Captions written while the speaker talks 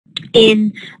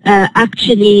in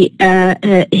actually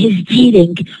his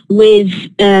dealing with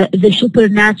the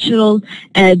supernatural,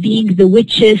 being the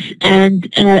witches and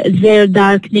their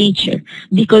dark nature,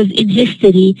 because in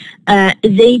history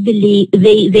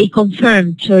they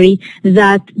confirmed,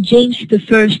 that James I,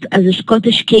 as a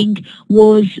Scottish king,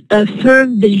 was a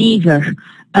firm believer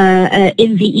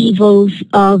in the evils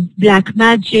of black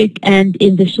magic and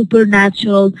in the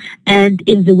supernatural and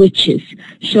in the witches.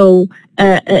 So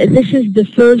this is the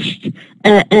first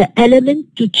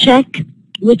element to check,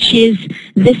 which is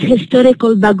this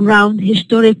historical background,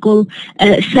 historical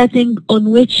setting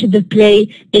on which the play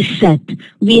is set.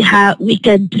 We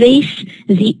can trace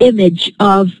the image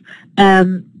of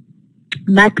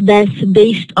Macbeth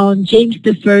based on James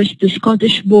I, the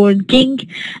Scottish-born king,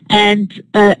 and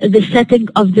the setting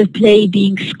of the play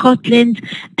being Scotland,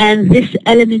 and this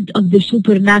element of the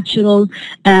supernatural,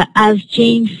 as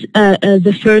James I,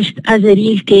 as a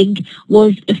real king,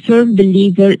 was a firm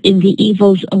believer in the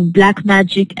evils of black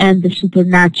magic and the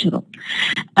supernatural.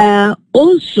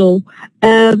 Also,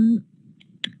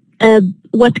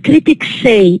 what critics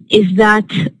say is that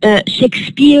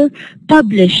Shakespeare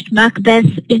published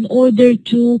Macbeth in order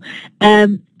to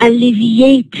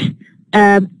alleviate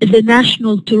the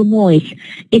national turmoil.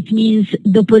 It means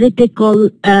the political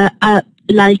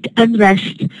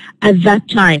unrest at that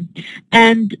time.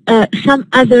 And some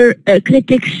other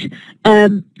critics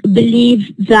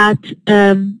believe that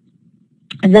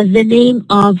the name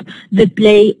of the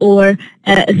play, or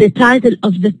the title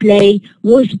of the play,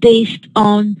 was based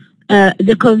on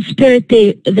the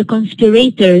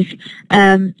conspirators,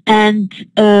 and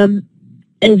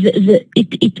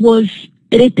it was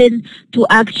written to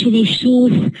actually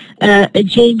soothe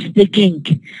James the King.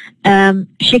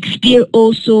 Shakespeare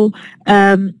also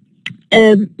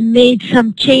made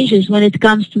some changes when it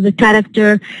comes to the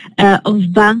character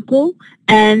of Banquo,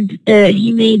 and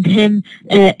he made him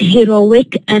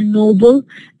heroic and noble,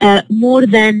 more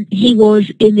than he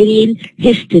was in real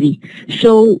history.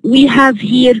 So we have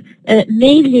here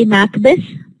mainly Macbeth,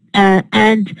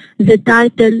 and the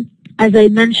title, as I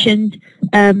mentioned,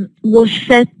 was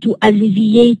set to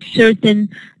alleviate certain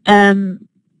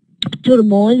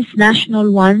turmoils,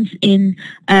 national ones in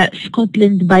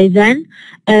Scotland by then.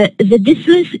 The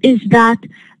difference is that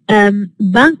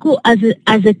Banquo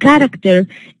as a character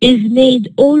is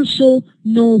made also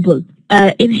noble.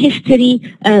 In history,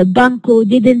 Banquo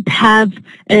didn't have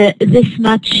this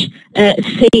much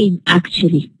fame,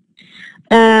 actually.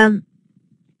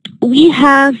 We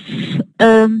have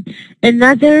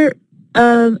another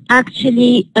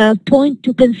point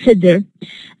to consider.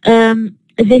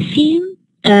 The theme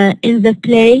in the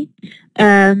play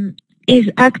is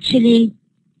actually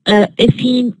a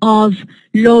theme of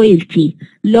loyalty,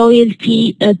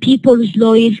 people's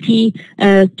loyalty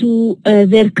to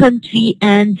their country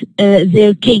and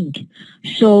their king.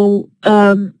 So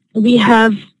we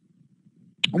have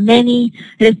many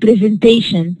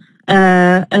representations,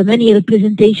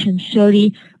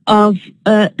 of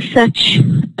such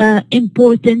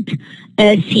important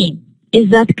theme. Is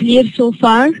that clear so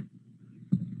far?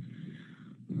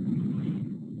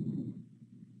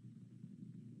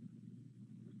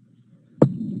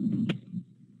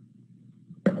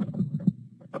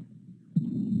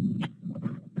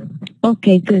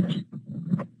 Okay, good.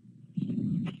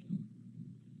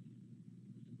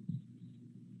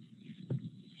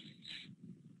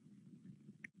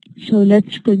 So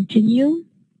let's continue.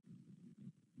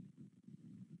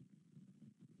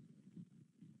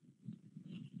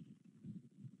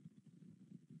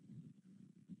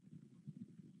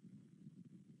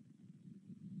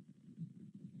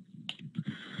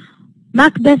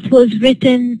 Macbeth was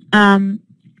written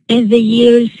in the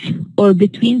years, or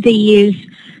between the years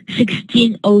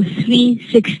 1603,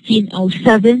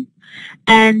 1607,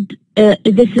 and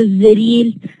this is the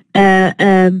real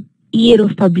year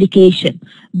of publication.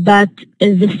 But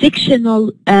the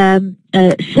fictional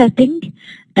setting,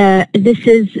 this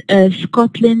is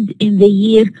Scotland in the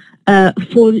year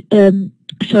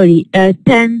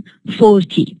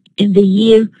 1040, in the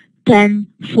year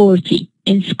 1040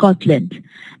 in Scotland.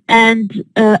 And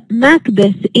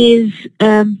Macbeth is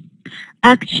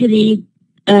actually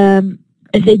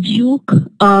the Duke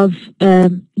of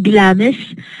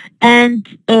Glamis and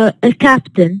a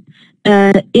captain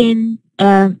in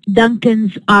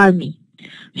Duncan's army.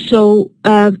 So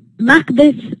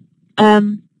Macbeth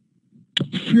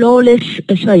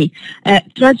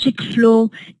tragic flaw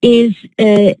is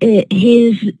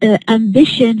his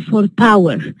ambition for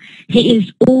power. He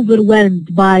is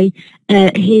overwhelmed by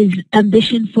his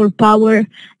ambition for power,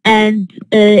 and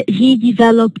he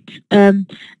developed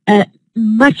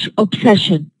much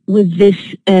obsession with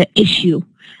this issue.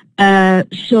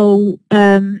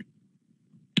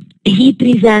 He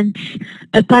presents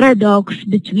a paradox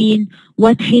between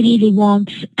what he really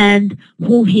wants and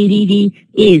who he really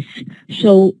is.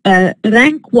 So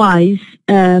rank-wise,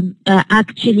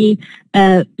 actually,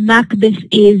 Macbeth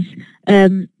is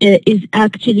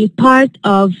actually part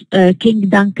of King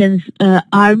Duncan's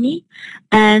army,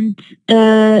 and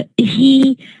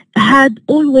he had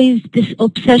always this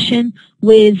obsession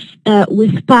with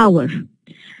power.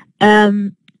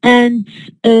 And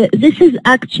this is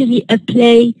actually a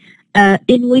play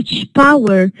in which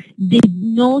power did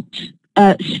not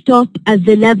stop at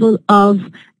the level of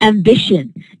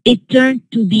ambition. It turned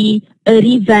to be a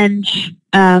revenge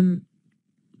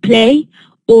play,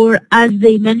 or as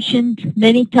they mentioned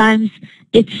many times,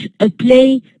 it's a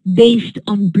play based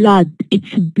on blood.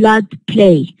 It's a blood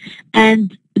play.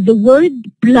 And the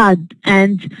word blood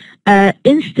and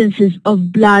instances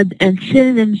of blood and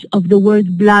synonyms of the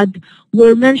word blood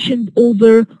were mentioned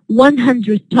over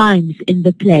 100 times in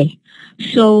the play.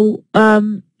 So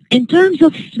in terms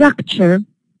of structure,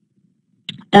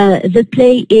 the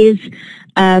play is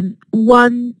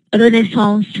one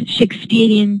Renaissance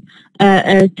Shakespearean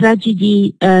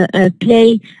tragedy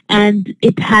play, and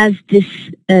it has this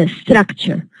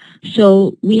structure.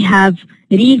 So we have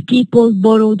real people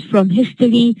borrowed from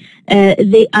history.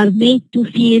 They are made to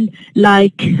feel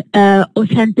like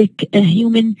authentic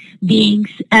human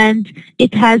beings, and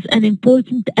it has an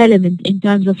important element in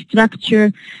terms of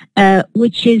structure,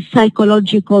 which is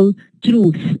psychological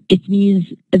truth. It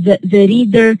means the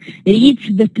reader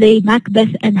reads the play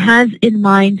Macbeth and has in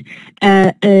mind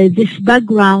this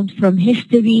background from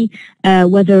history,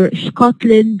 whether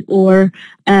Scotland or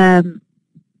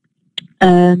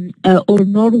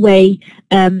Norway.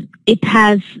 It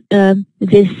has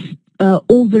this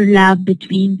overlap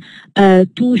between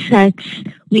two sets.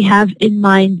 We have in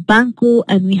mind Banquo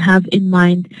and we have in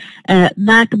mind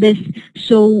Macbeth.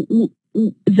 So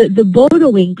the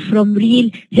borrowing from real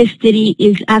history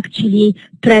is actually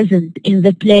present in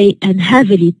the play, and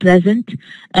heavily present.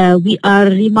 We are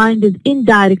reminded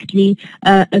indirectly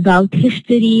about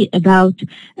history, about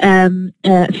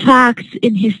facts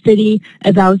in history,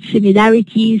 about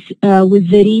similarities with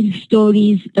the real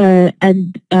stories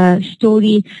and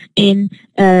story in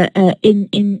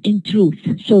truth.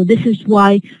 So this is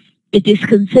why it is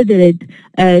considered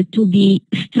to be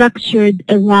structured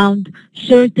around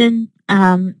certain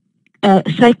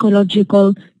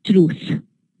psychological truths.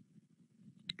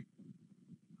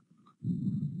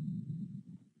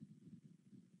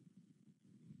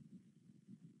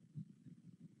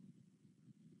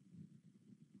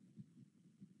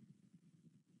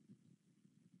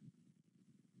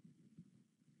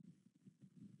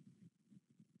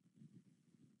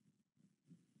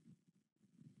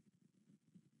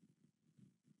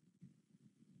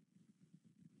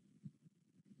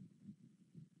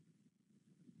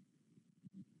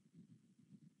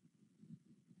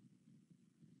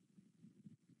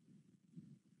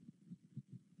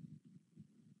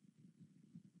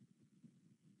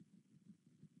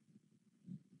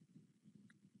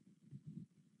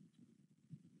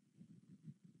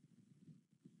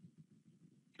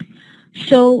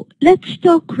 So let's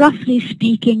talk, roughly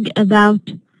speaking,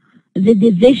 about the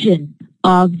division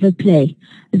of the play.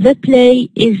 The play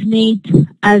is made,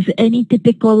 as any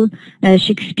typical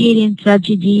Shakespearean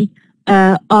tragedy,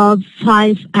 of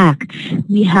 5 acts.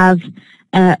 We have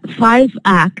 5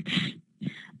 acts.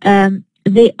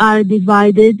 They are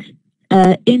divided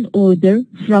in order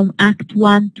from Act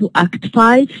 1 to Act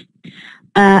 5.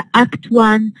 Act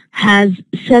 1 has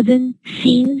 7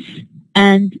 scenes,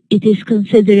 and it is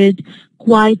considered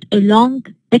quite a long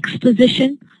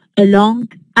exposition, a long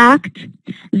act.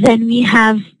 Then we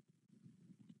have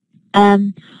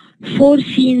 4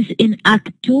 scenes in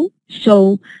Act 2,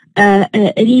 so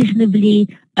reasonably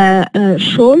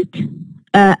short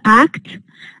act.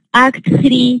 Act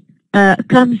 3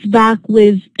 comes back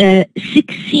with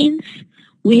 6 scenes.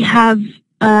 We have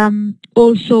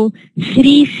also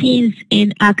 3 scenes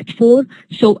in Act 4.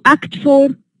 So Act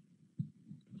 4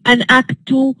 and Act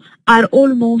 2 are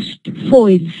almost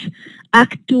foils.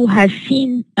 Act 2 has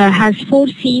 4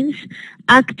 scenes.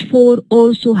 Act 4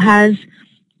 also has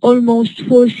almost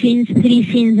 4 scenes, 3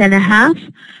 scenes and a half.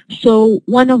 So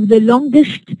one of the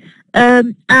longest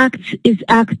acts is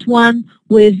Act 1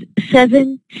 with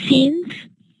 7 scenes.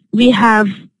 We have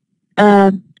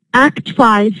Act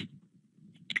 5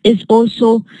 is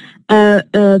also a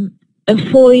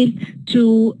foil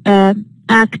to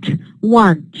Act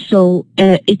 1. So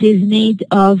it is made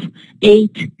of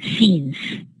 8 scenes.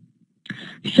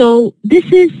 So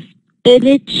this is a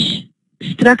rich,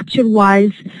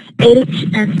 structure-wise, a rich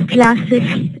and classic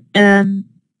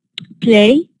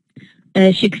play,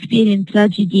 Shakespearean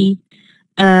tragedy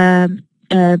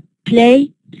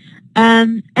play,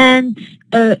 and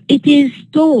it is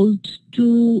told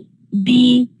to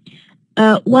be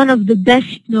one of the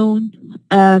best known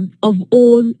of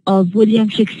all of William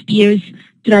Shakespeare's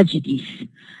tragedies.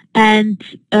 And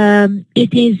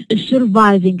it is a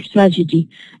surviving tragedy.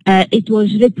 It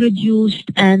was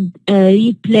reproduced and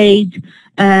replayed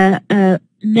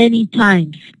many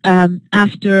times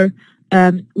after,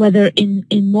 whether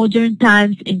in modern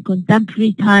times, in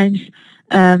contemporary times,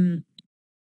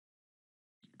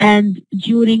 and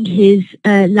during his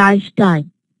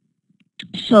lifetime.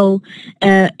 So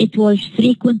it was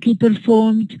frequently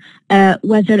performed,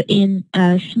 whether in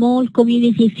small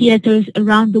community theaters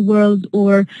around the world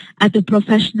or at a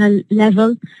professional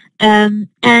level.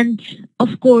 And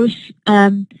of course,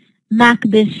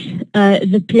 Macbeth,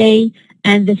 the play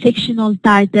and the fictional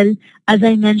title, as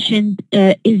I mentioned,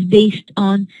 is based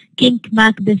on King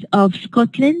Macbeth of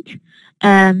Scotland.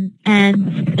 And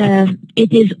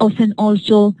it is often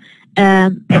also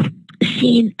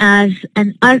seen as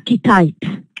an archetype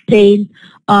tale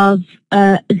of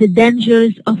the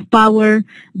dangers of power,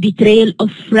 betrayal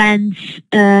of friends,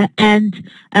 and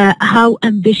how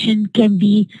ambition can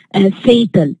be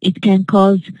fatal. It can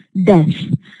cause death.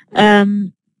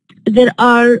 There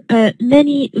are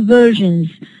many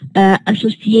versions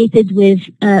associated with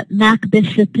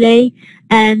Macbeth the play,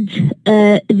 and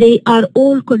they are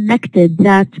all connected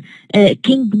that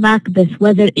King Macbeth,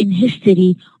 whether in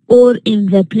history or in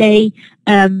the play,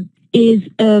 is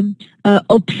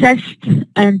obsessed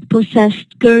and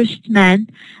possessed, cursed man,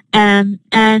 and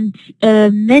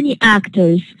many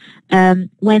actors,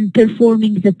 when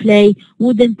performing the play,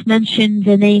 wouldn't mention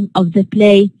the name of the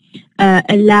play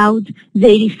aloud.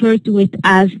 They refer to it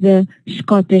as the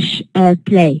Scottish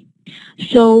play.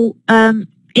 So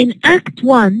in Act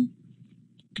 1,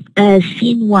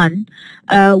 Scene 1,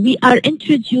 we are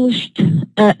introduced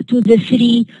to the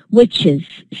three witches.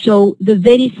 So the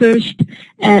very first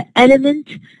element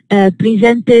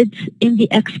presented in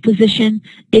the exposition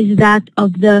is that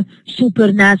of the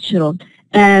supernatural.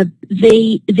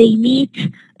 They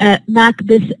meet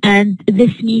Macbeth, and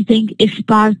this meeting is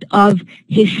part of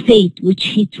his fate, which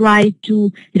he tried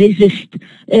to resist.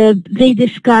 They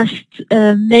discussed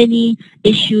many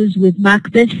issues with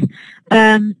Macbeth,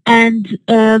 and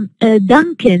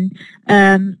Duncan,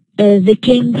 the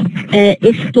king,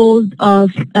 is told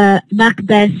of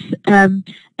Macbeth's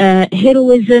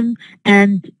heroism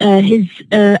and his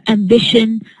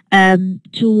ambition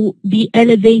to be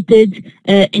elevated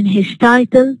in his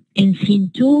title in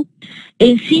Scene 2.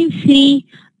 In Scene 3,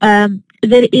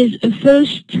 there is a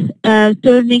first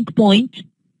turning point,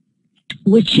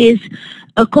 which is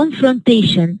a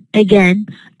confrontation again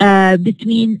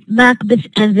between Macbeth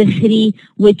and the three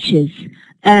witches.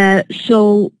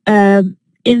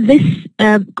 In this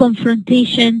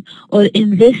confrontation, or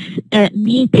in this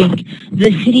meeting,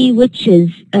 the three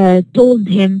witches told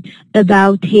him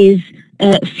about his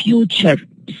future.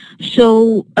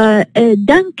 So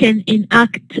Duncan in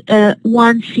Act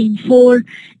 1, Scene 4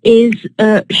 is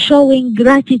showing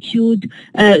gratitude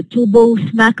to both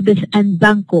Macbeth and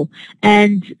Banquo,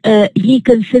 and he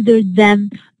considered them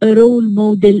a role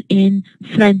model in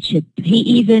friendship. He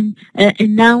even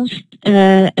announced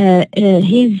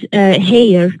his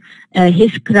hair,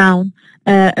 his crown,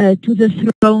 to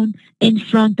the throne in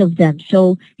front of them.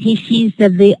 So he sees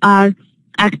that they are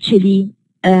actually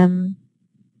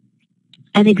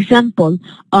an example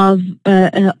of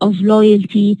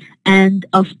loyalty and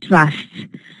of trust.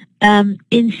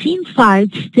 In Scene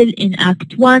 5, still in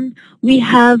Act 1, we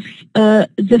have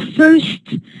the first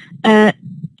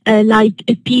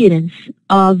appearance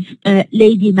of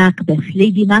Lady Macbeth.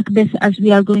 Lady Macbeth, as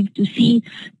we are going to see,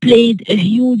 played a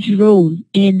huge role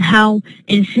in how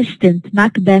insistent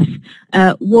Macbeth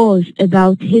was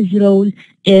about his role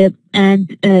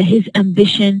and his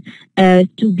ambition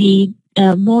to be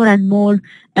more and more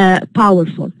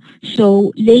powerful.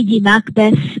 So Lady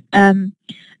Macbeth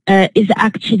is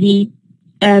actually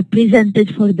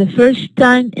presented for the first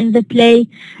time in the play,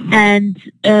 and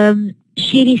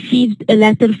she received a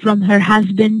letter from her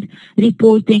husband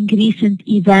reporting recent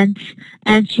events,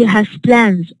 and she has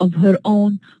plans of her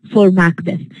own for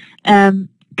Macbeth.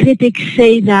 Critics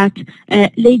say that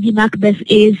Lady Macbeth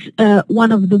is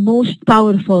one of the most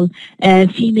powerful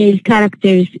female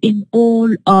characters in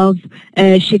all of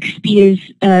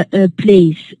Shakespeare's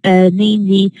plays,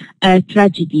 namely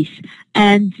tragedies.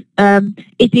 And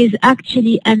it is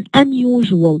actually an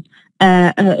unusual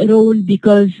role,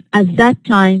 because at that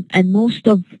time, and most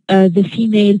of the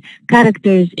female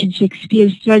characters in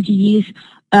Shakespeare's tragedies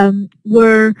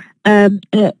were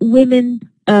women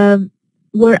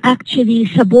were actually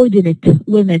subordinate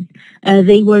women.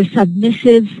 They were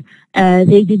submissive.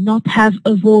 They did not have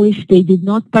a voice. They did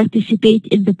not participate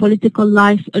in the political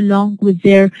life along with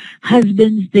their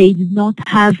husbands. They did not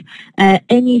have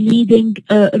any leading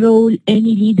role,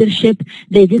 any leadership.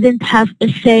 They didn't have a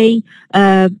say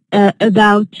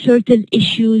about certain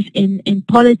issues in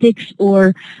politics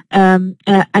or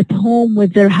at home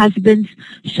with their husbands.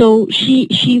 So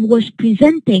she was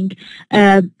presenting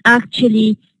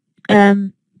actually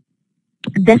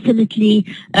definitely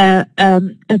a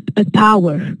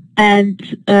power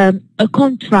and a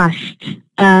contrast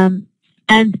and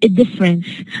a difference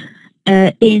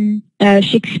in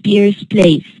Shakespeare's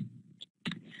plays.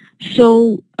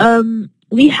 So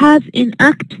we have in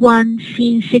Act 1,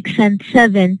 Scene 6 and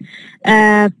 7,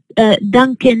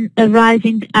 Duncan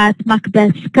arriving at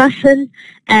Macbeth's castle,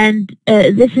 and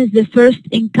this is the first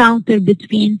encounter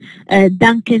between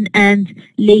Duncan and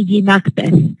Lady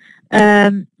Macbeth.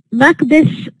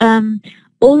 Macbeth,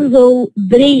 although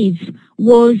brave,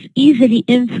 was easily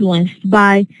influenced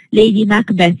by Lady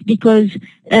Macbeth because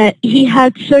he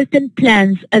had certain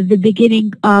plans at the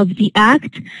beginning of the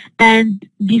act, and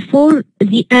before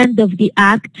the end of the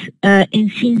act, in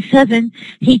Scene 7,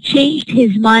 he changed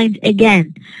his mind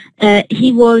again.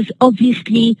 He was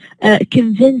obviously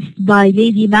convinced by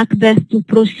Lady Macbeth to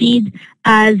proceed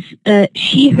as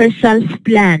she herself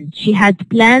planned. She had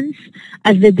plans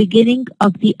at the beginning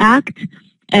of the act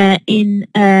in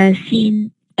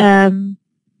Scene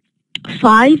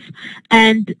 5,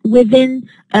 and within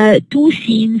 2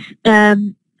 scenes,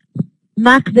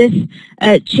 Macbeth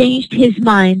changed his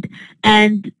mind,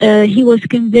 and he was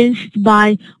convinced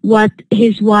by what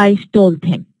his wife told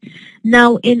him.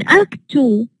 Now, in Act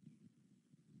 2,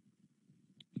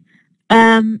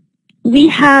 we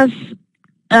have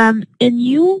a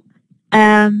new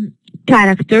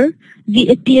character, the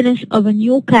appearance of a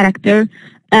new character,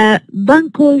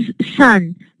 Banquo's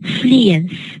son,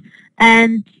 Fleance.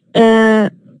 And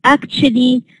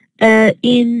actually,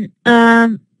 in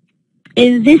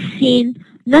this scene,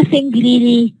 nothing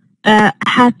really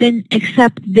happened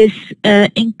except this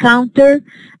encounter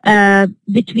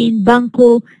between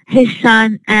Banquo, his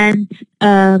son, and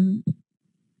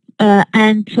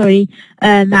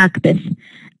Macbeth.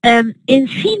 In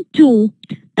Scene 2,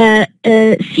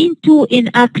 Scene 2 in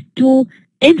Act 2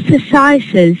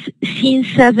 emphasizes Scene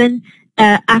 7,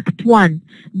 Act 1,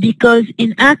 because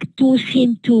in Act 2,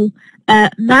 Scene 2,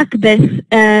 Macbeth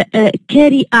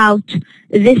carried out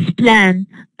this plan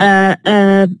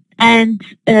and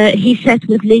he sat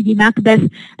with Lady Macbeth,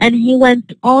 and he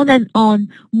went on and on,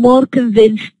 more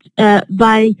convinced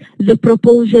by the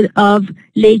proposal of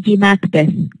Lady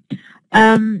Macbeth.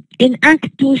 In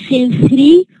Act 2, Scene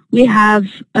 3, we have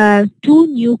 2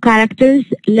 new characters,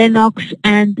 Lennox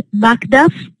and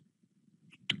Macduff,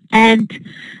 and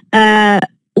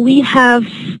we have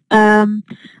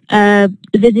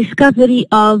the discovery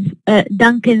of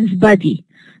Duncan's body.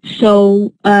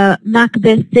 So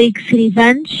Macbeth takes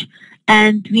revenge,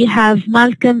 and we have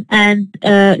Malcolm and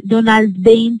Donald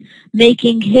Bain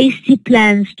making hasty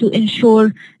plans to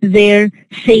ensure their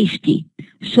safety.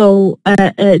 So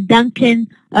Duncan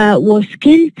was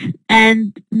killed,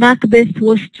 and Macbeth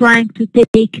was trying to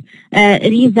take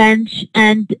revenge,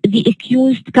 and the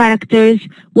accused characters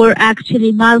were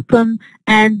actually Malcolm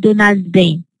and Donald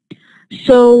Bain.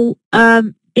 So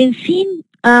in Scene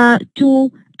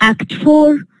 2, Act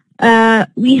 4,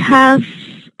 we have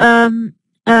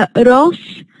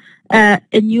Ross, a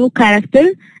new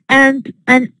character, and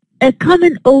a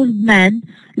common old man.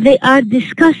 They are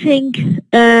discussing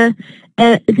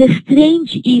the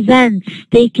strange events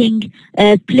taking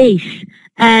place,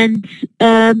 and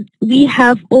we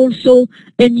have also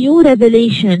a new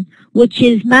revelation, which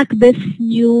is Macbeth's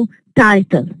new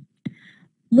title.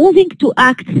 Moving to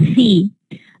Act 3,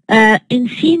 in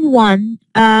Scene 1,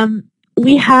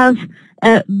 we have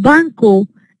Banquo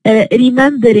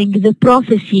remembering the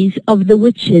prophecies of the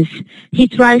witches. He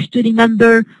tries to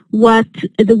remember what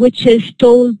the witches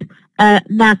told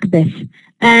Macbeth.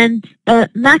 And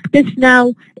Macbeth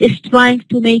now is trying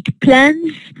to make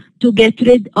plans to get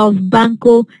rid of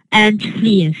Banquo and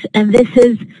Fleance. And this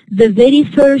is the very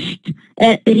first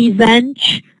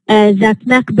revenge that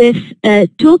Macbeth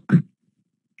took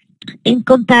in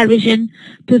comparison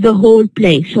to the whole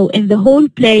play. So in the whole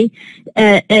play,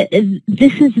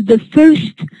 this is the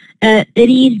first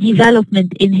real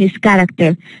development in his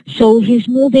character. So he's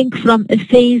moving from a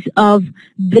phase of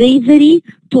bravery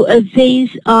to a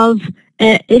phase of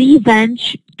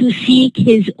revenge to seek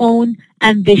his own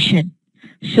ambition.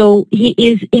 So he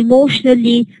is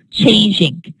emotionally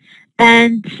changing.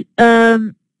 And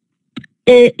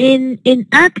in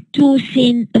Act 3,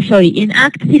 Scene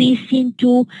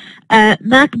 2,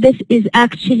 Macbeth is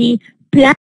actually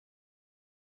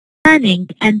planning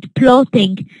and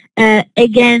plotting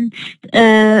against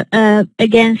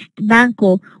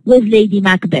Banquo with Lady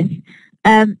Macbeth.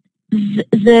 The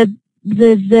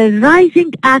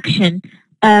rising action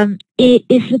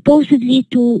is supposedly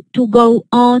to go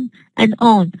on and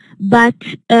on, but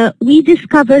we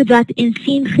discover that in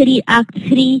Scene 3, Act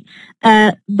 3,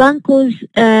 Macbeth's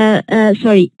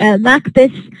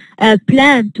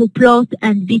plan to plot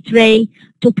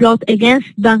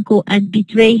against Banquo and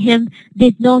betray him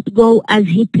did not go as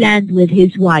he planned with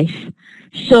his wife.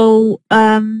 So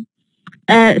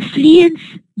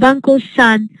Fleance, Banquo's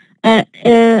son,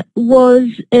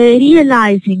 was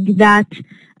realizing that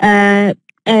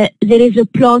there is a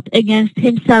plot against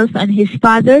himself and his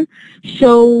father.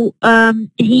 So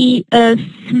he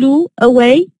flew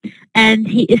away and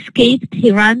he escaped,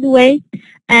 he ran away.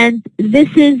 And this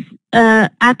is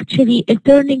actually a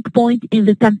turning point in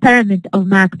the temperament of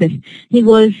Macbeth. He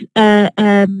was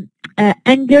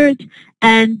angered,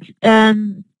 and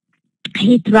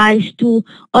he tries to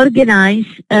organize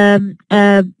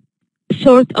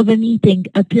sort of a meeting,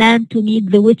 a plan to meet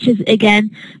the witches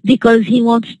again, because he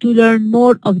wants to learn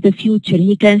more of the future.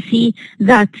 He can see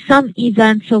that some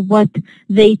events of what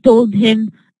they told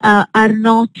him are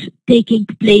not taking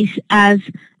place as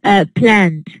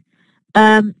planned.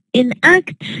 In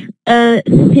Act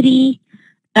 3,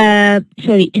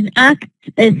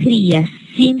 yes,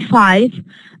 Scene 5,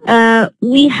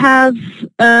 we have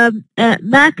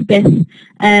Macbeth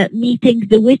meeting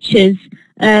the witches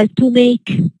to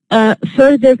make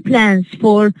further plans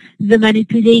for the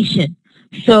manipulation.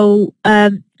 So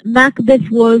Macbeth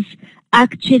was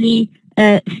actually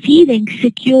feeling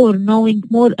secure, knowing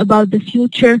more about the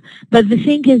future, but the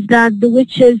thing is that the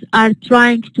witches are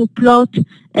trying to plot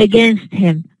against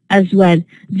him as well.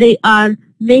 They are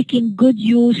making good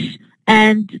use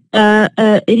and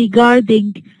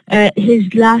regarding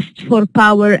his lust for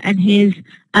power and his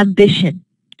ambition.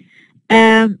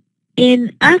 In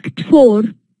Act 4,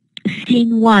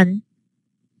 Scene 1,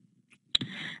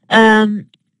 the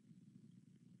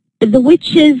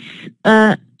witches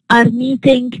are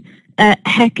meeting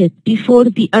Hecate before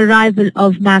the arrival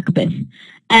of Macbeth.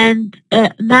 And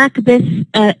Macbeth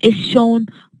is shown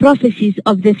prophecies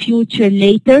of the future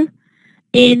later.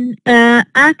 In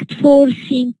Act 4,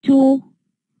 Scene 2,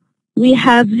 we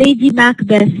have Lady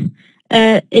Macbeth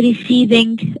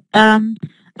receiving a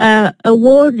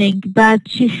warning, but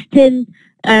she's still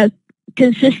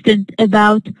consistent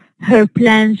about her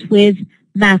plans with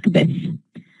Macbeth.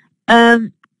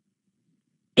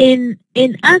 In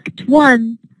Act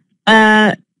 1,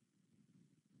 in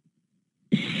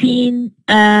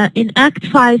Act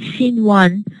 5, Scene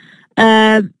 1,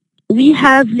 we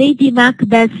have Lady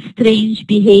Macbeth's strange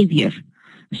behavior.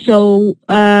 So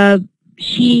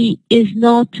she is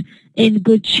not in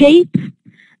good shape,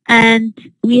 and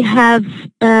we have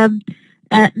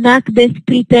Macbeth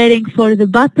preparing for the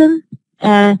battle.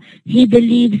 He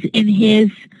believes in his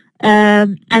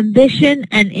ambition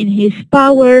and in his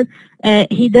power.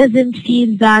 He doesn't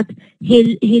feel that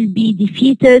he'll be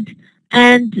defeated.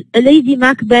 And Lady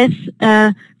Macbeth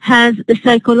has a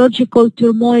psychological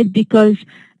turmoil because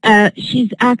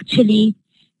she's actually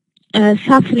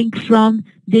suffering from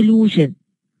delusion.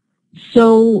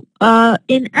 So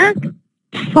in Act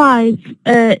 5,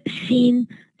 Scene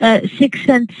 6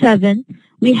 and 7,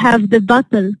 we have the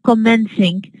battle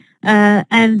commencing,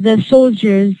 and the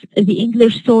soldiers, the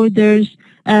English soldiers,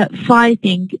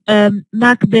 fighting.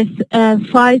 Macbeth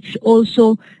fights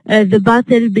also the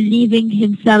battle, believing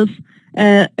in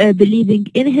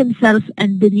himself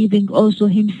and believing also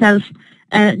himself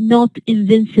not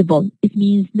invincible. It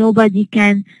means nobody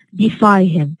can defy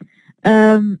him.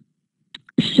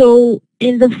 So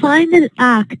in the final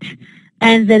act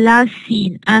and the last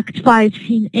scene, Act 5,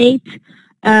 Scene 8,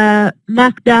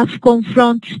 Macduff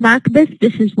confronts Macbeth.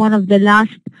 This is one of the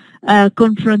last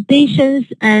confrontations,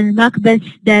 and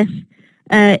Macbeth's death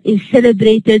is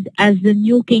celebrated as the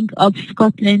new king of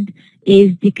Scotland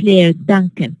is declared,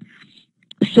 Duncan.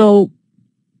 So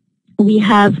we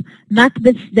have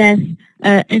Macbeth's death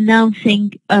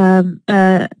announcing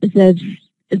the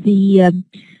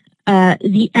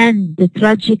end, the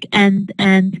tragic end,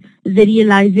 and the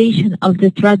realization of the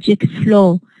tragic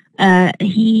flaw.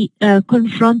 He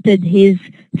confronted his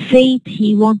fate.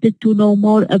 He wanted to know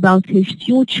more about his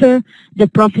future, the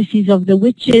prophecies of the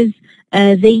witches.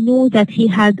 They knew that he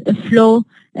had a flaw,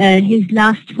 his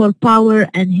lust for power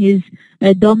and his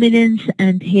dominance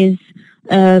and his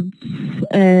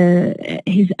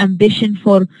ambition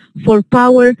for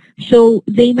power. So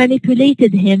they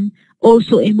manipulated him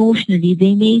also emotionally.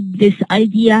 They made this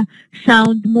idea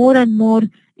sound more and more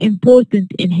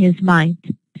important in his mind.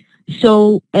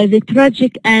 So the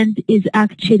tragic end is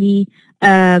actually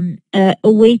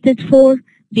waited for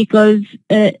because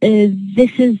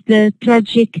this is the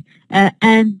tragic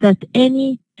end that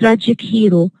any tragic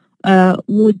hero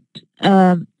would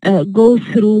go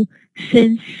through,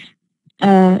 since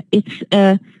it's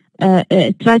a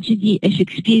tragedy, a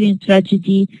Shakespearean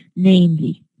tragedy,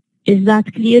 namely. Is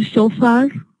that clear so far?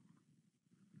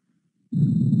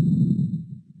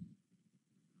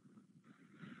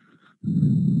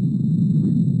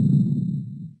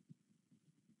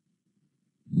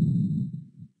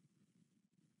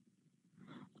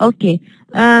 Okay.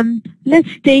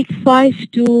 Let's take 5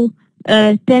 to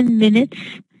 10 minutes.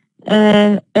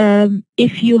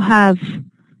 If you have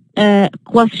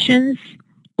questions,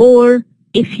 or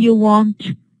if you want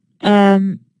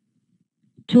um,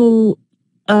 to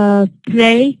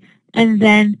play, and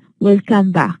then we'll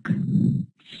come back.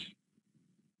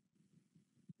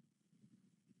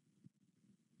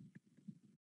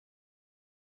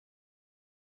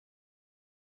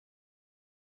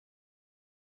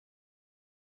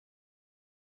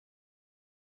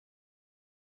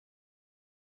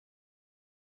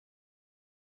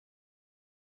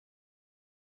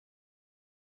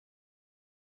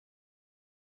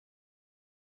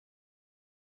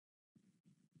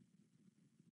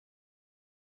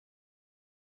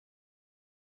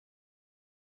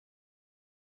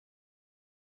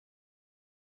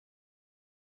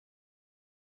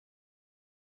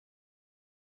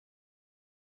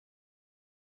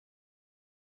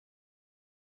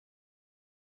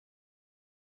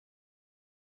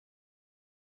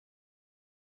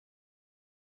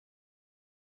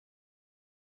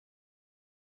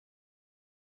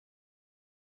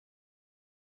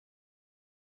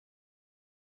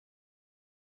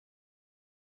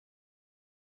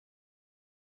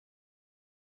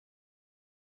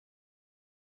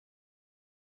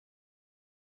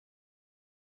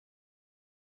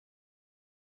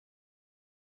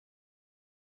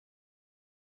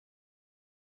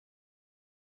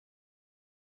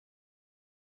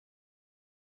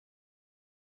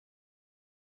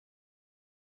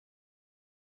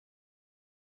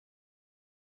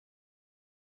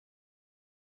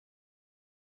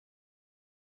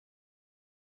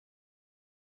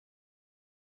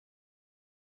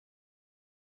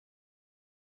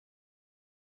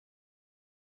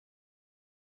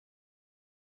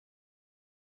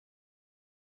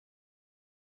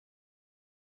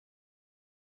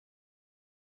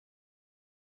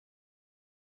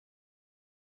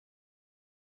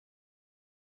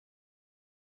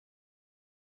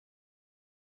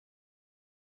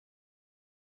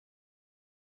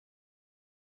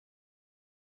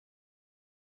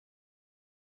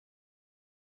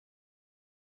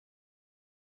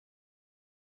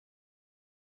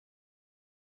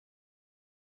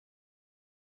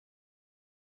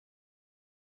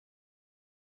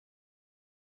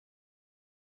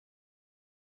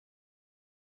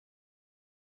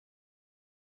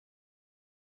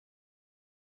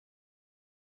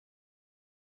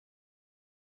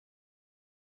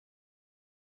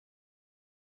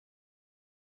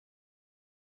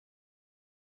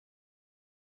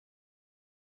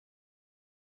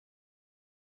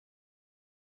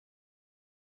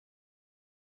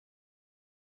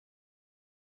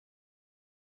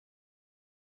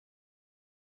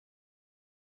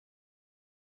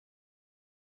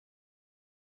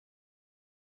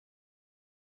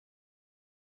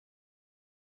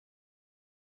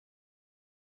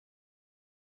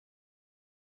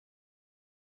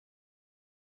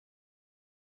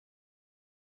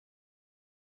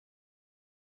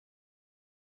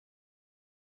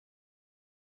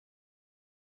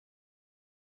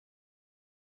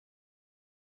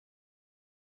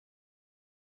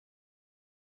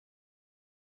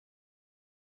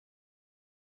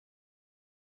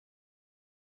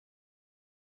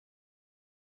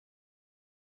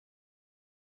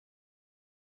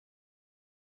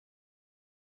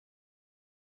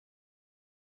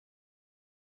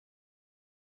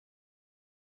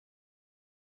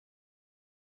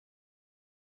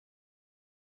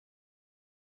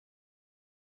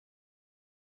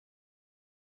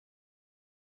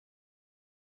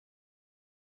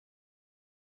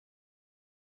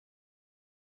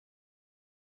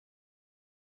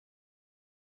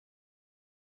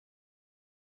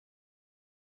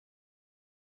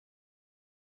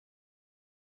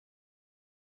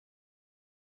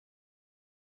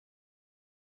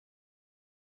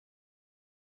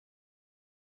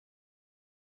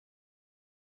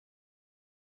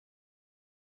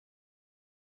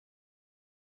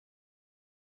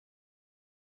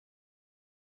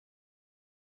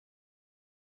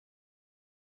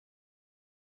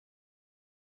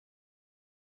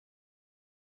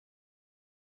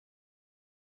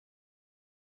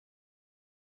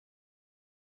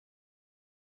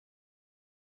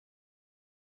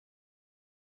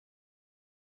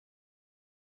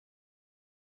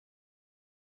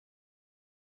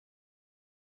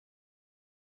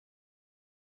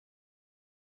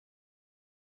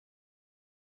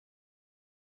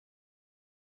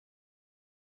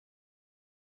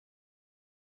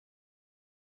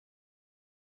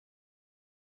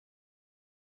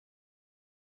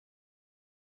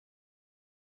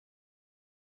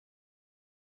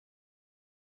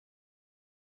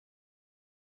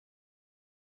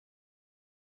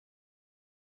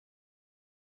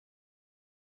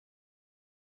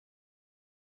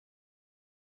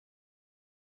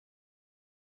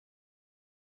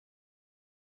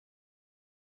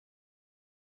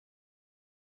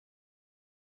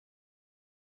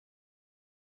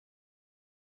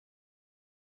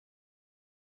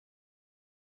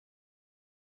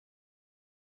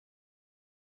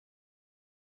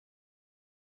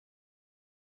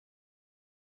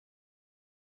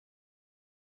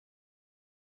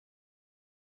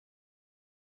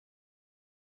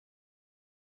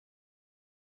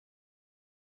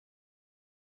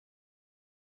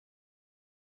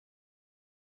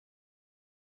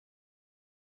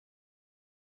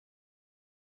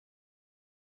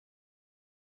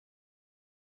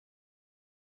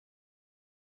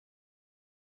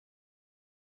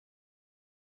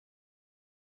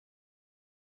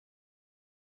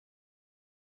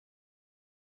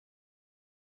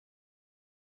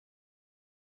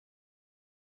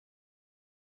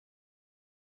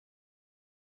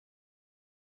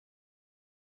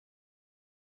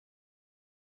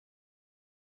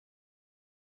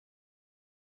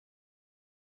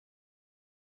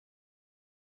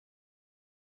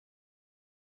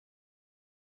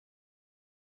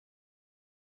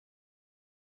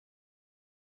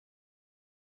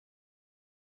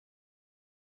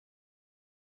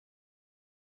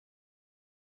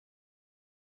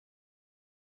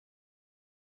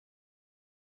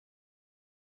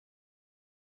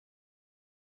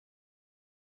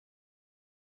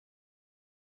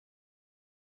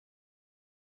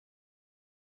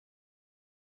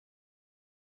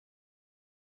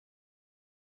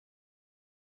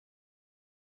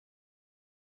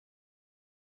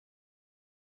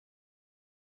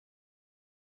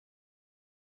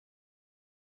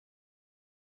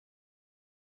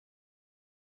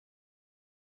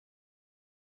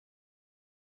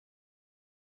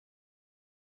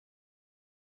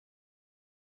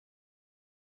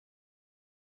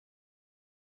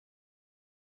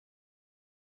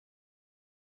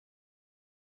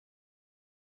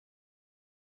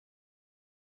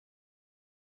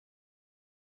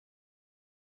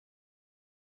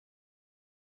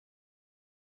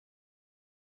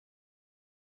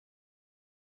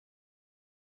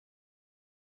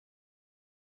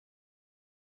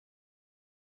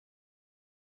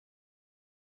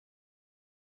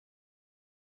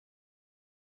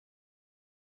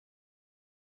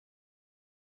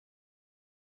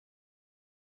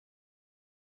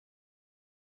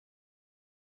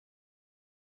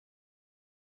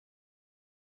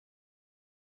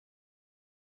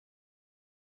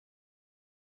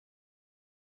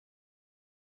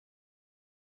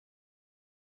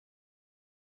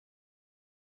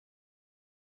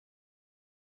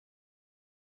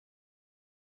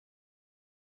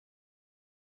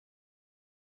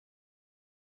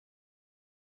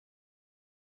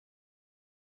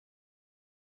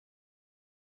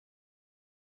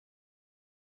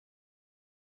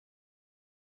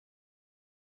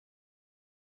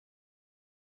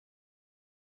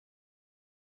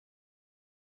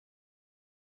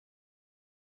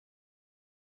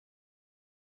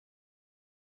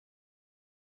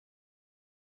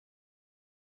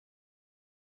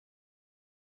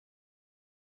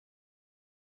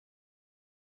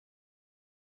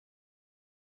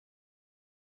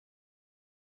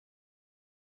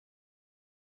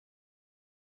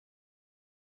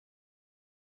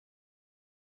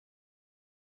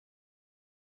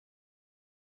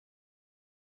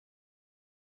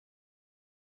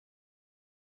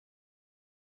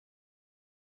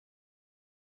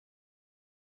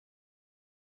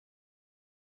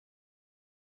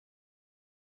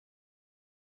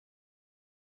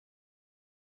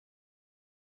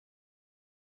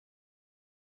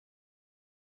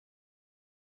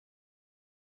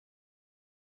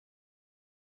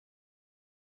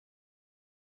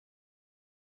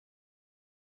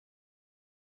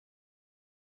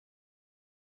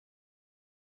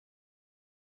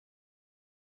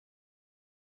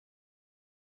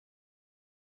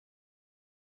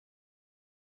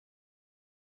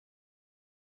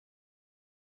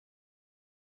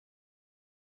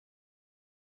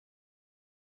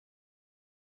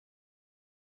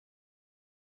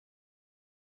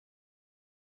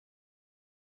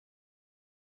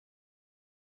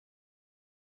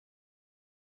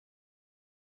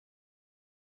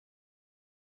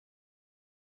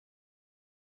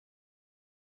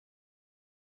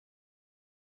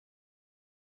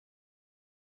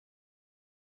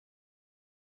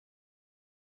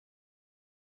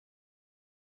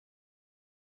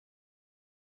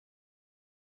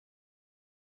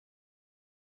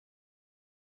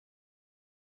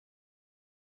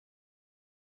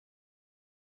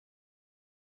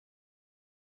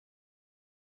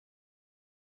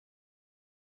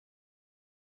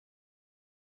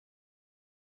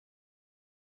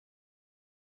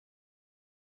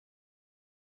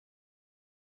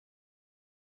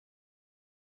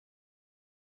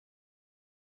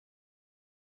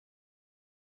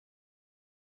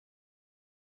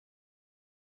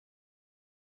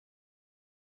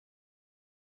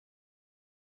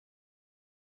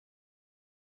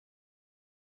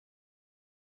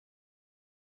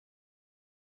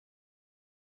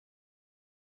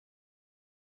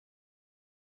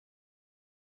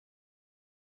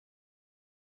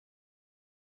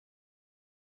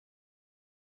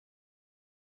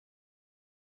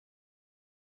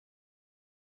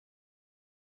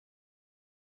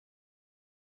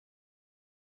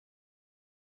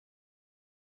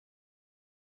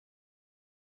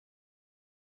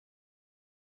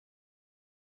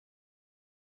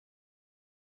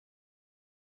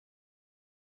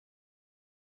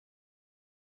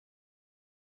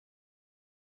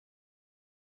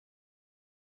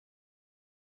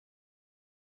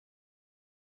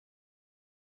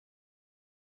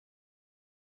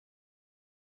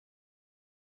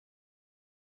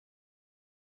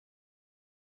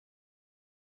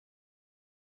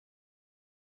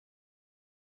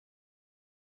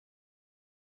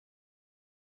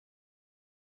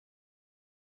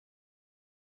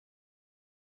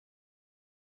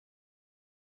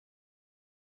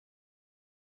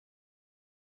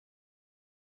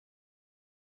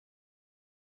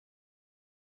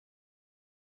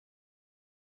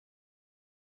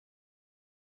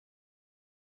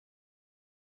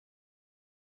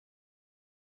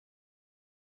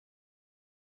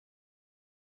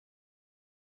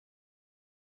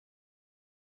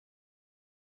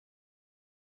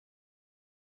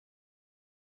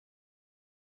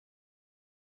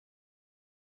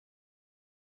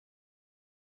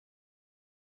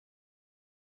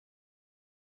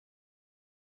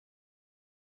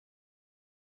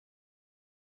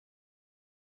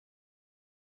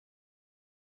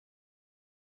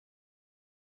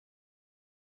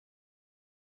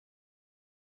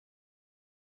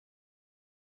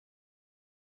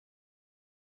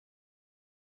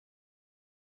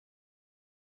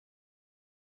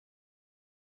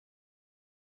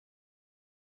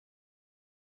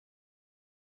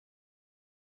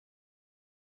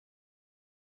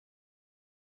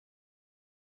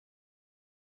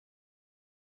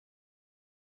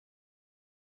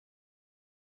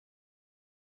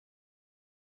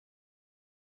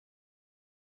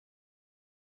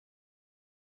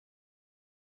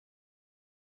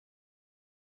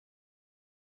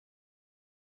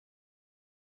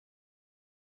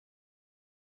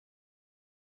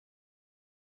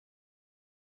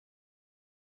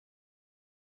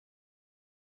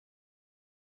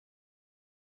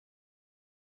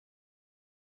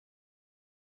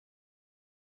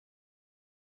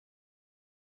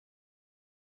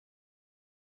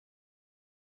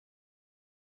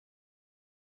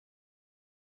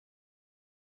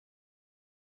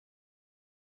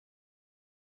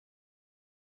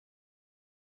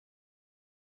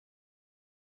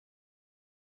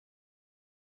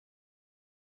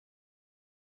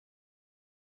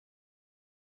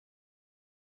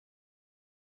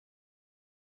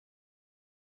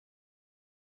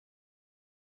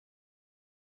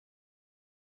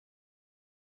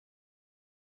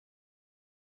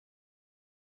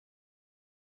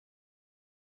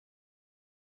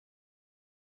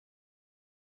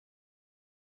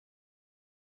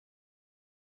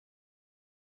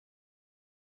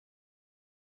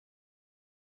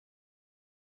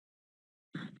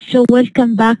 So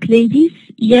welcome back, ladies.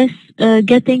 Yes,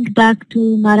 getting back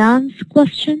to Maran's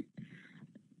question.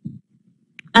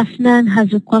 Afnan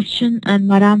has a question and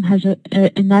Maram has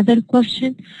another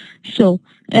question. So,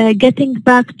 getting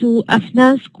back to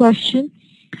Afnan's question,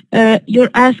 you're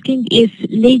asking if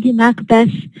Lady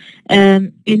Macbeth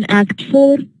in Act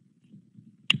 4,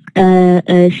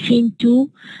 Scene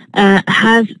 2,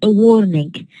 has a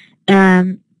warning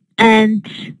and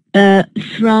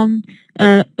from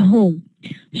whom?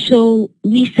 So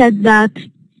we said that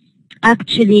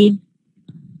actually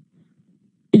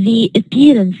the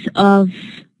appearance of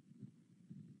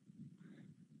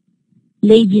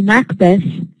Lady Macbeth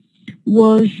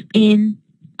was in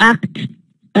Act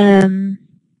 1,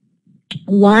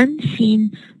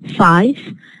 Scene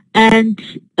 5, and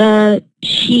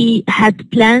she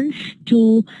had plans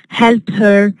to help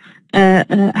her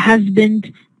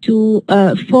husband to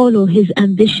follow his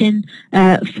ambition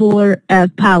for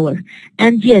power.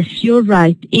 And yes, you're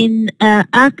right.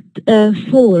 Act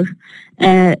 4,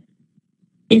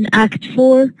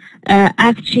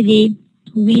 actually,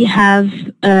 we have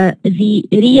the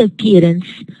reappearance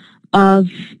of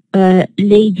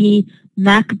Lady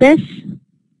Macbeth,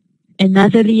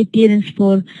 another reappearance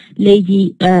for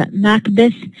Lady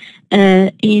Macbeth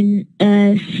in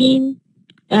Scene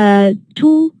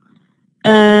 2.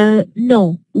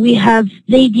 No, we have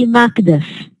Lady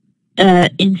Macbeth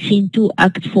in Scene 2,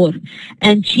 Act 4.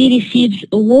 And she receives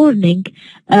a warning,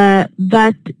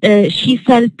 but she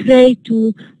fell prey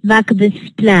to Macbeth's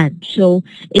plan. So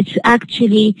it's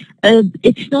actually,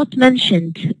 it's not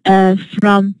mentioned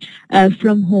from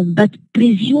whom, but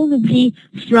presumably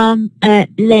from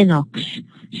Lennox.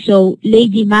 So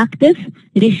Lady Macbeth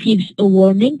receives a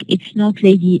warning. It's not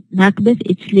Lady Macbeth,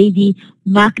 it's Lady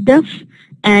Macduff.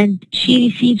 And she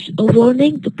receives a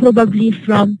warning, probably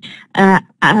from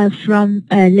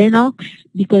Lennox,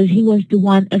 because he was the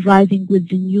one arriving with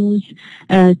the news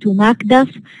to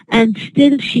Macduff, and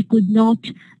still she could not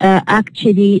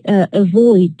actually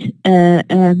avoid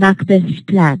Macbeth's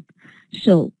plan.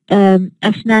 So,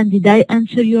 Afnan, did I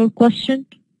answer your question?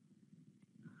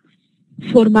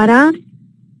 For Maran,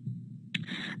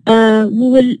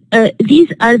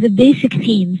 these are the basic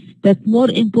themes, but more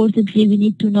importantly, we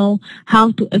need to know how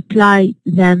to apply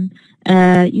them.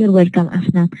 You're welcome,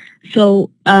 Afnan. So,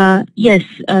 yes,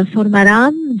 for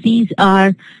Maram, these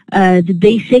are the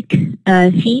basic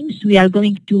themes. We are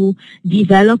going to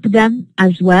develop them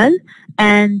as well,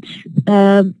 and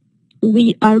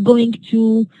we are going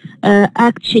to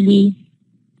actually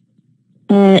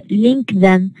link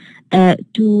them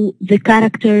to the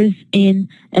characters in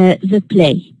the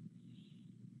play.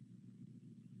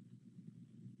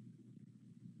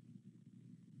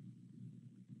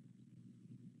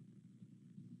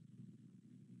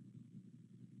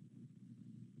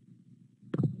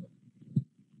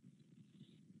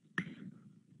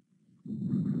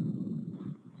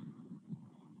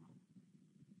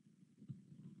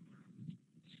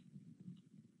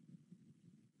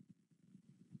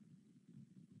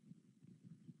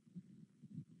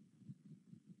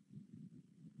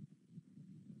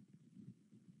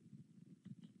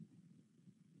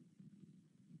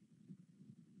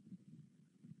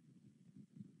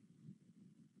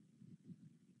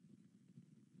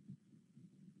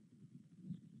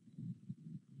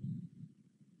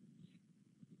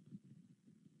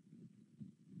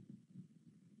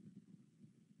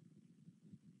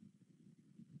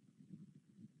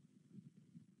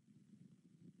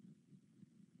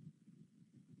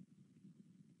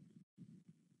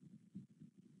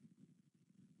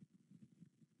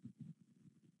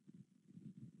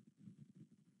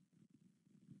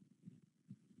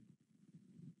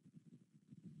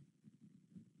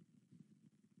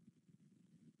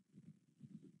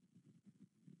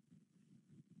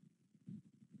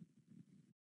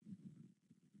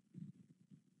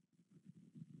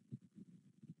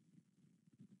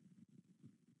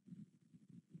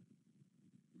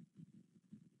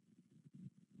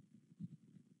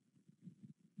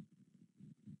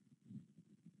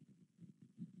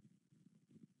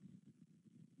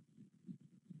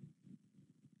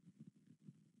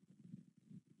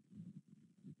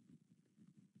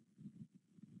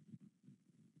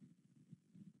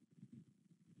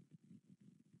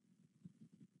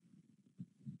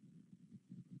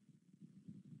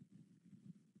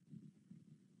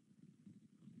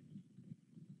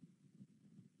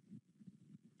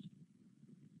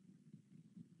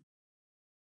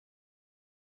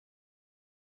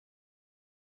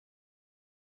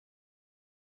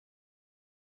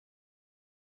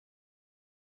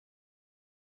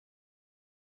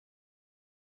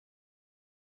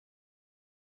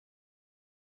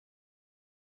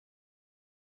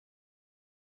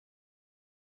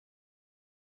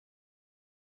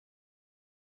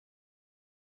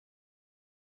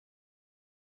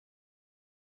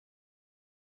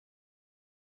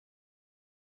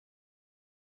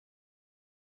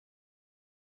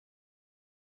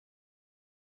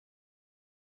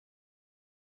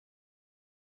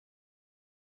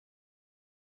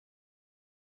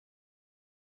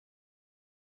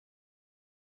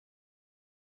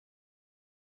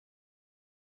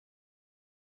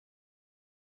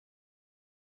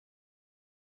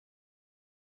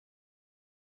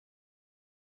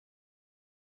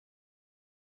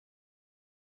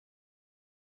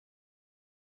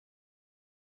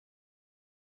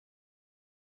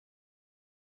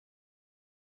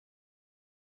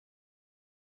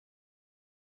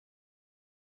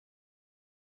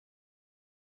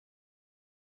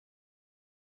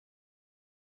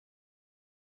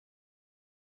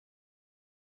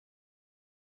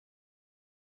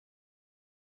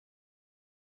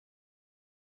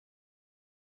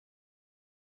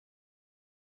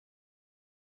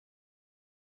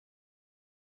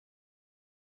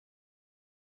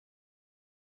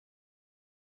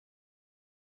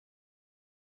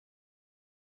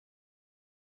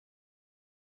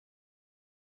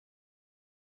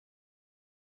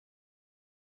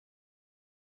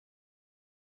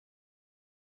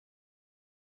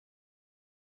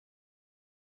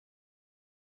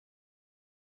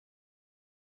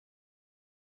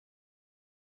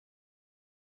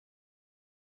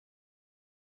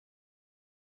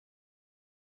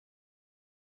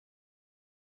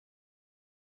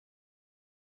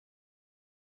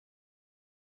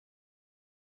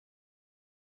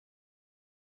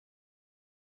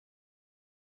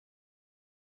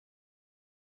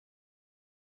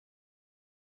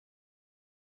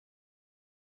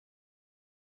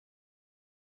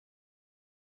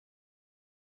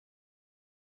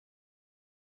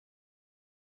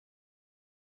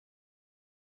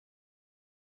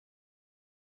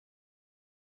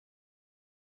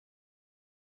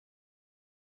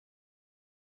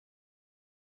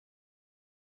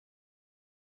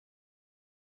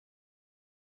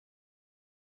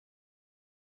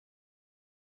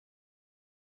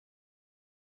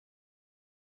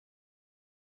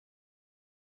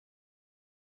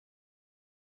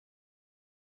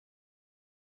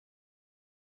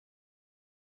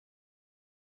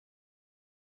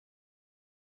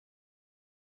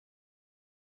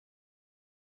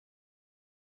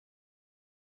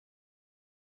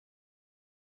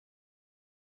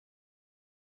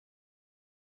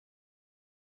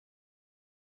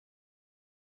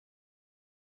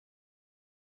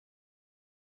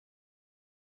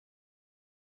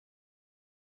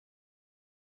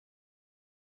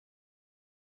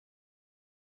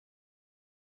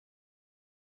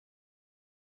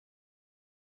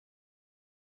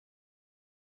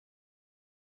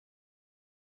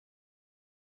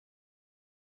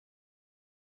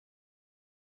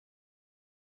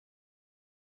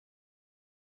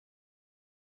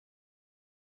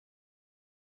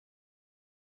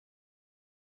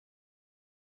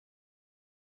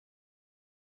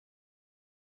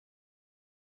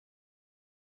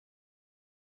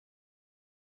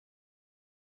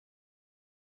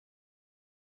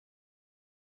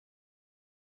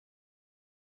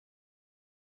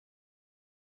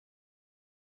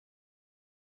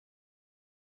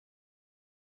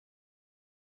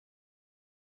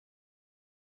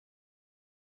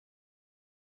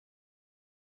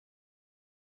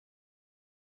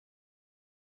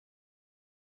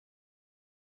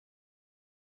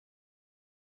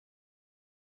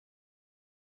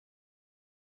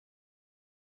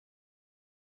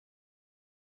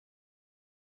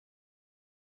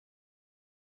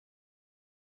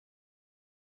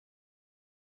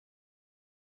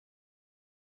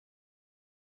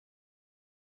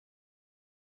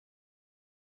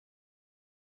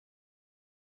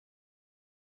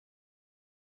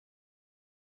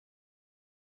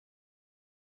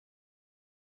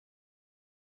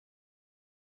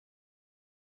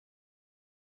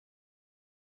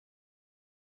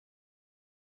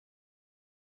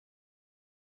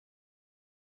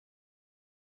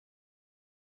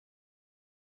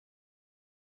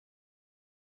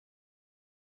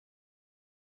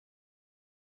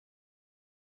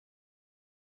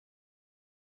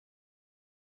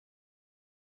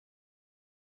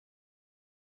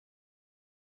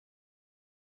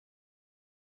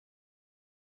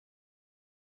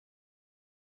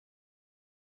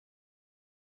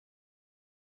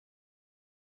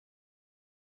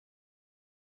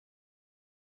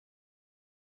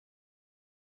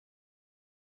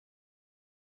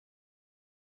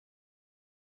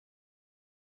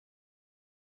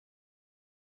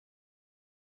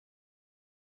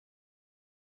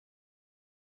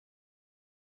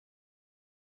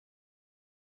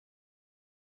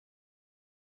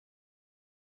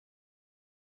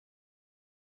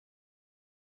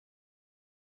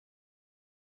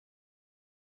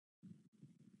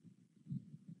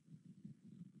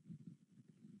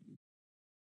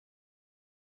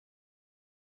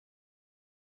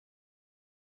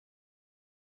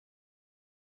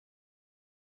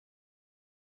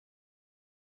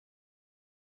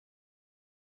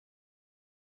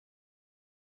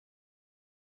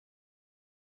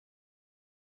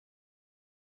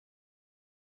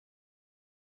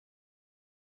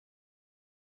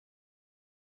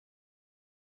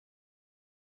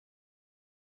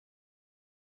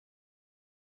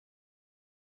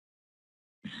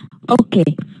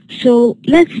 Okay, so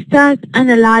let's start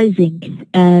analyzing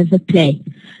the play.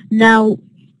 Now,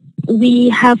 we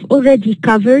have already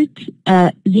covered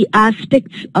the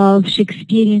aspects of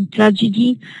Shakespearean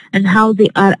tragedy and how they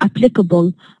are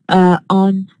applicable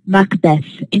on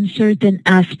Macbeth in certain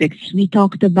aspects. We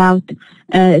talked about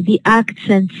the acts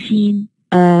and scene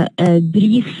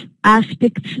brief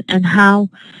aspects and how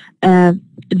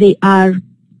they are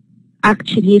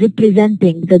actually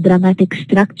representing the dramatic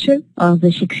structure of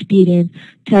the Shakespearean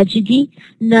tragedy.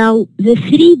 Now, the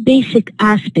three basic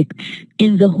aspects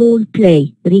in the whole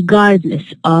play,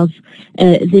 regardless of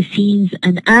the scenes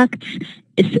and acts,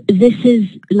 this is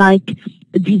like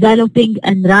developing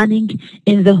and running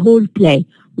in the whole play.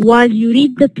 While you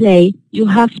read the play, you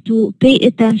have to pay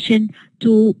attention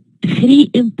to three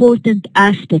important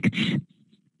aspects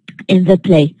in the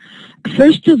play.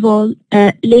 First of all,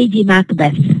 Lady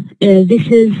Macbeth. This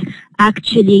is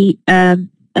actually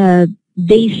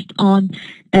based on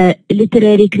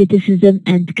literary criticism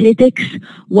and critics.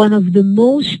 One of the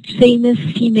most famous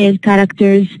female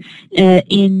characters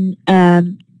in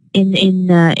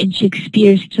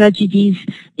Shakespeare's tragedies,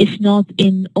 if not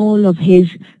in all of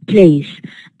his plays.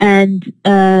 And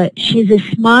she's a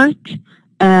smart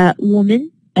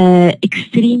woman,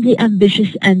 extremely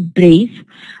ambitious and brave.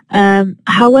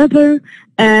 However,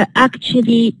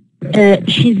 actually,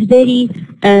 she's very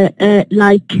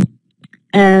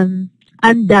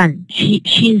undone.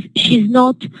 She's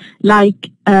not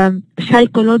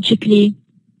psychologically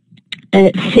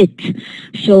fit.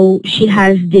 So she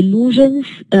has delusions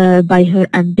by her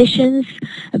ambition,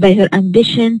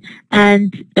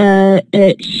 and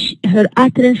her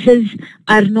utterances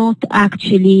are not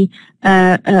actually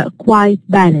quite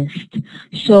balanced.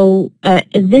 So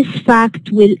this fact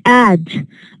will add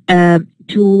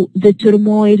to the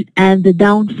turmoil and the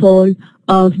downfall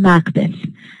of Macbeth.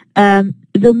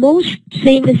 The most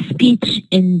famous speech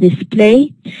in this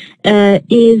play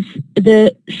is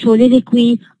the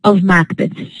soliloquy of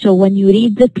Macbeth. So when you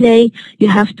read the play, you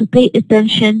have to pay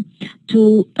attention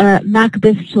to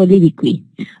Macbeth's soliloquy.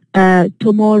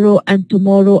 Tomorrow and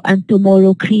tomorrow and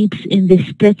tomorrow creeps in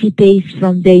this pretty pace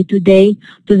from day to day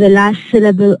to the last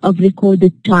syllable of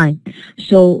recorded time.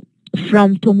 So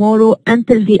from tomorrow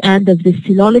until the end of the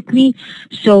soliloquy.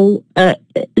 So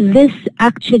this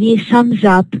actually sums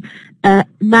up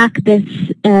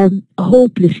Macbeth's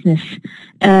hopelessness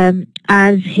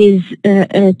as his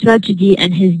tragedy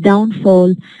and his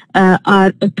downfall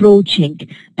are approaching.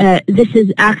 This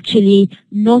is actually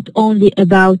not only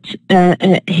about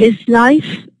his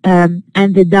life and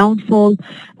the downfall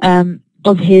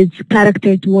of his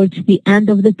character towards the end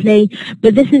of the play,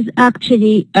 but this is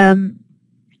actually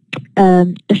a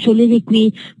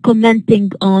soliloquy commenting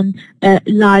on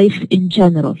life in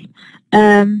general.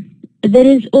 There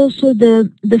is also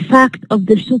the fact of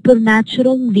the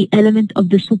supernatural, the element of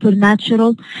the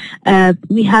supernatural.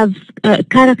 We have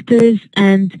characters,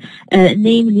 and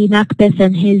namely Macbeth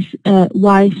and his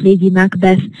wife, Lady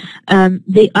Macbeth.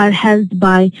 They are held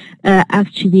by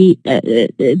actually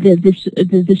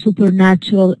the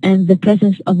supernatural and the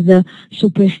presence of the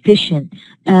superstition.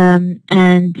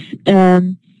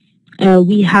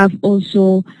 We have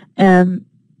also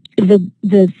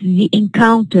the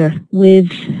encounter with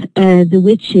the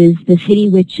witches, the three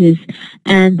witches,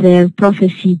 and their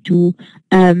prophecy to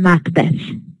Macbeth.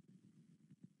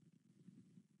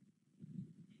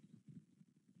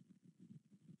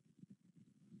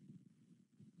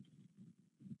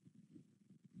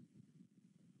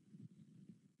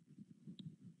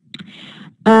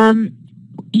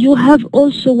 You have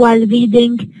also, while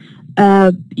reading,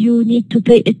 you need to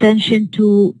pay attention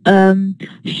to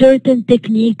certain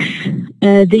techniques,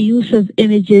 the use of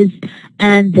images,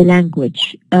 and the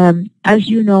language. As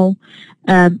you know,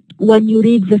 when you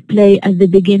read the play at the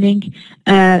beginning,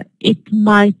 it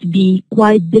might be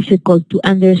quite difficult to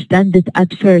understand it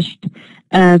at first,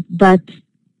 but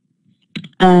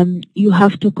you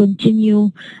have to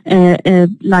continue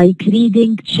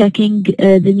reading, checking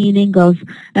the meaning of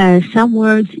some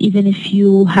words, even if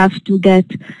you have to get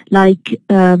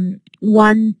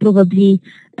one probably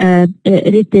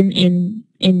written in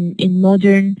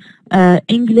modern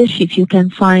English, if you can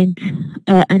find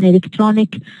an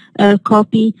electronic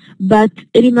copy. But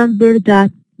remember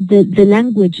that the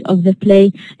language of the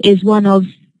play is one of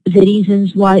the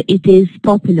reasons why it is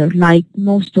popular, like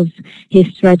most of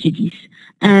his tragedies.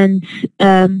 And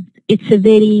it's a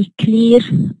very clear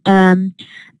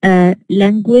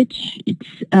language.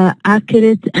 It's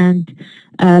accurate, and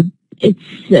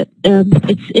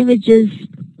its images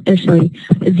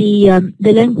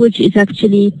the language is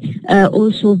actually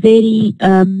also very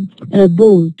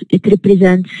bold. It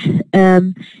represents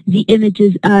the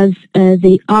images as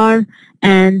they are,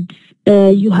 and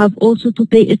you have also to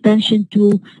pay attention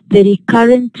to the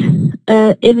recurrent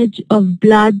image of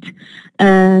blood,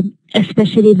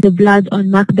 especially the blood on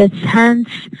Macbeth's hands,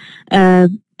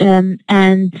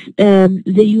 and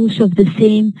the use of the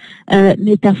same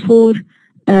metaphor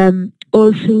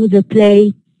all through the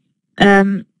play.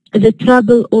 The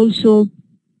trouble also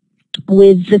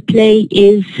with the play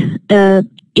is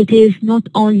it is not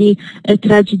only a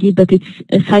tragedy, but it's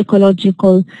a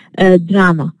psychological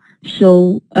drama.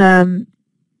 So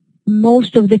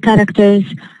most of the characters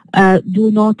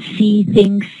do not see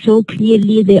things so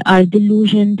clearly. They are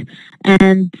delusioned,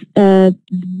 and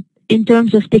in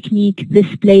terms of technique,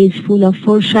 this play is full of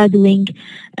foreshadowing,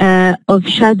 of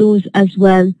shadows as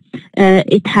well.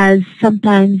 It has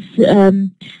sometimes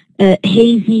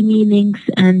hazy meanings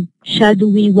and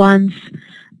shadowy ones.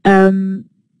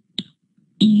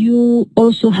 You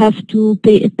also have to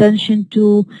pay attention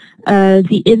to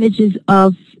the images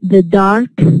of the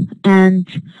dark and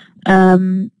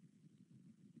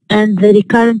the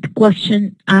recurrent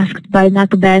question asked by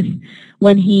Macbeth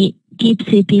when he keeps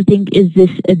repeating, "Is this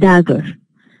a dagger?"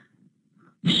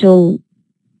 So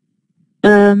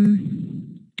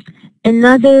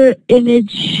another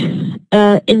image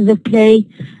in the play,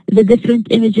 the different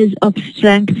images of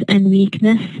strength and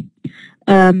weakness.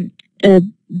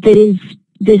 There is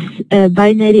this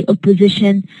binary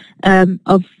opposition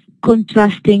of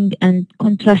contrasting and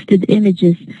contrasted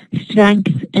images,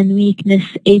 strength and weakness,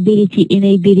 ability,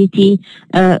 inability,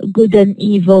 good and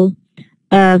evil.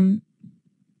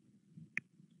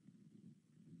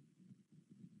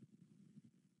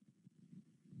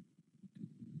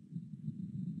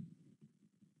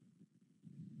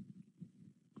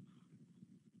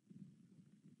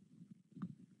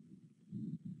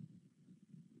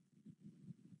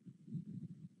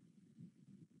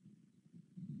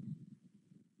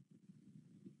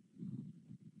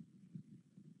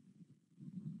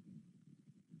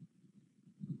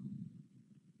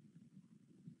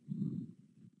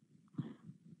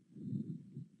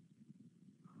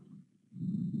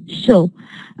 So,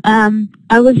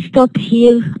 I will stop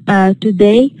here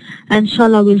today.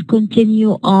 Inshallah, we'll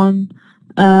continue on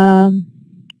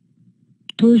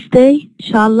Tuesday,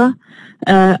 inshallah.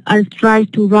 I'll try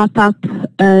to wrap up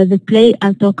the play.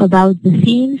 I'll talk about the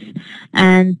themes,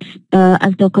 and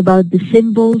I'll talk about the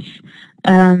symbols,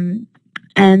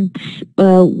 and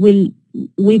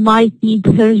we might need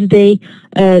Thursday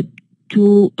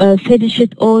to finish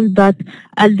it all, but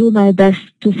I'll do my best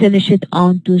to finish it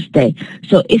on Tuesday.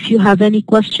 So if you have any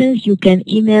questions, you can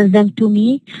email them to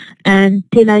me. And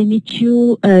till I meet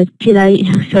you, till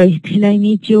I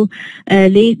meet you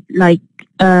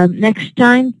next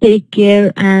time, take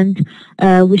care and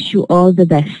wish you all the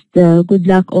best. Good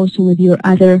luck also with your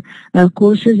other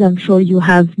courses. I'm sure you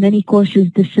have many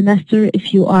courses this semester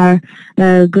if you are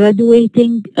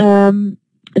graduating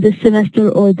this semester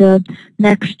or the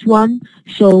next one.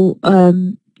 So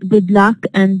good luck,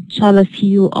 and inshallah see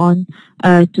you on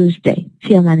Tuesday.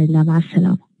 في أمان الله. مع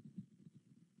السلامة.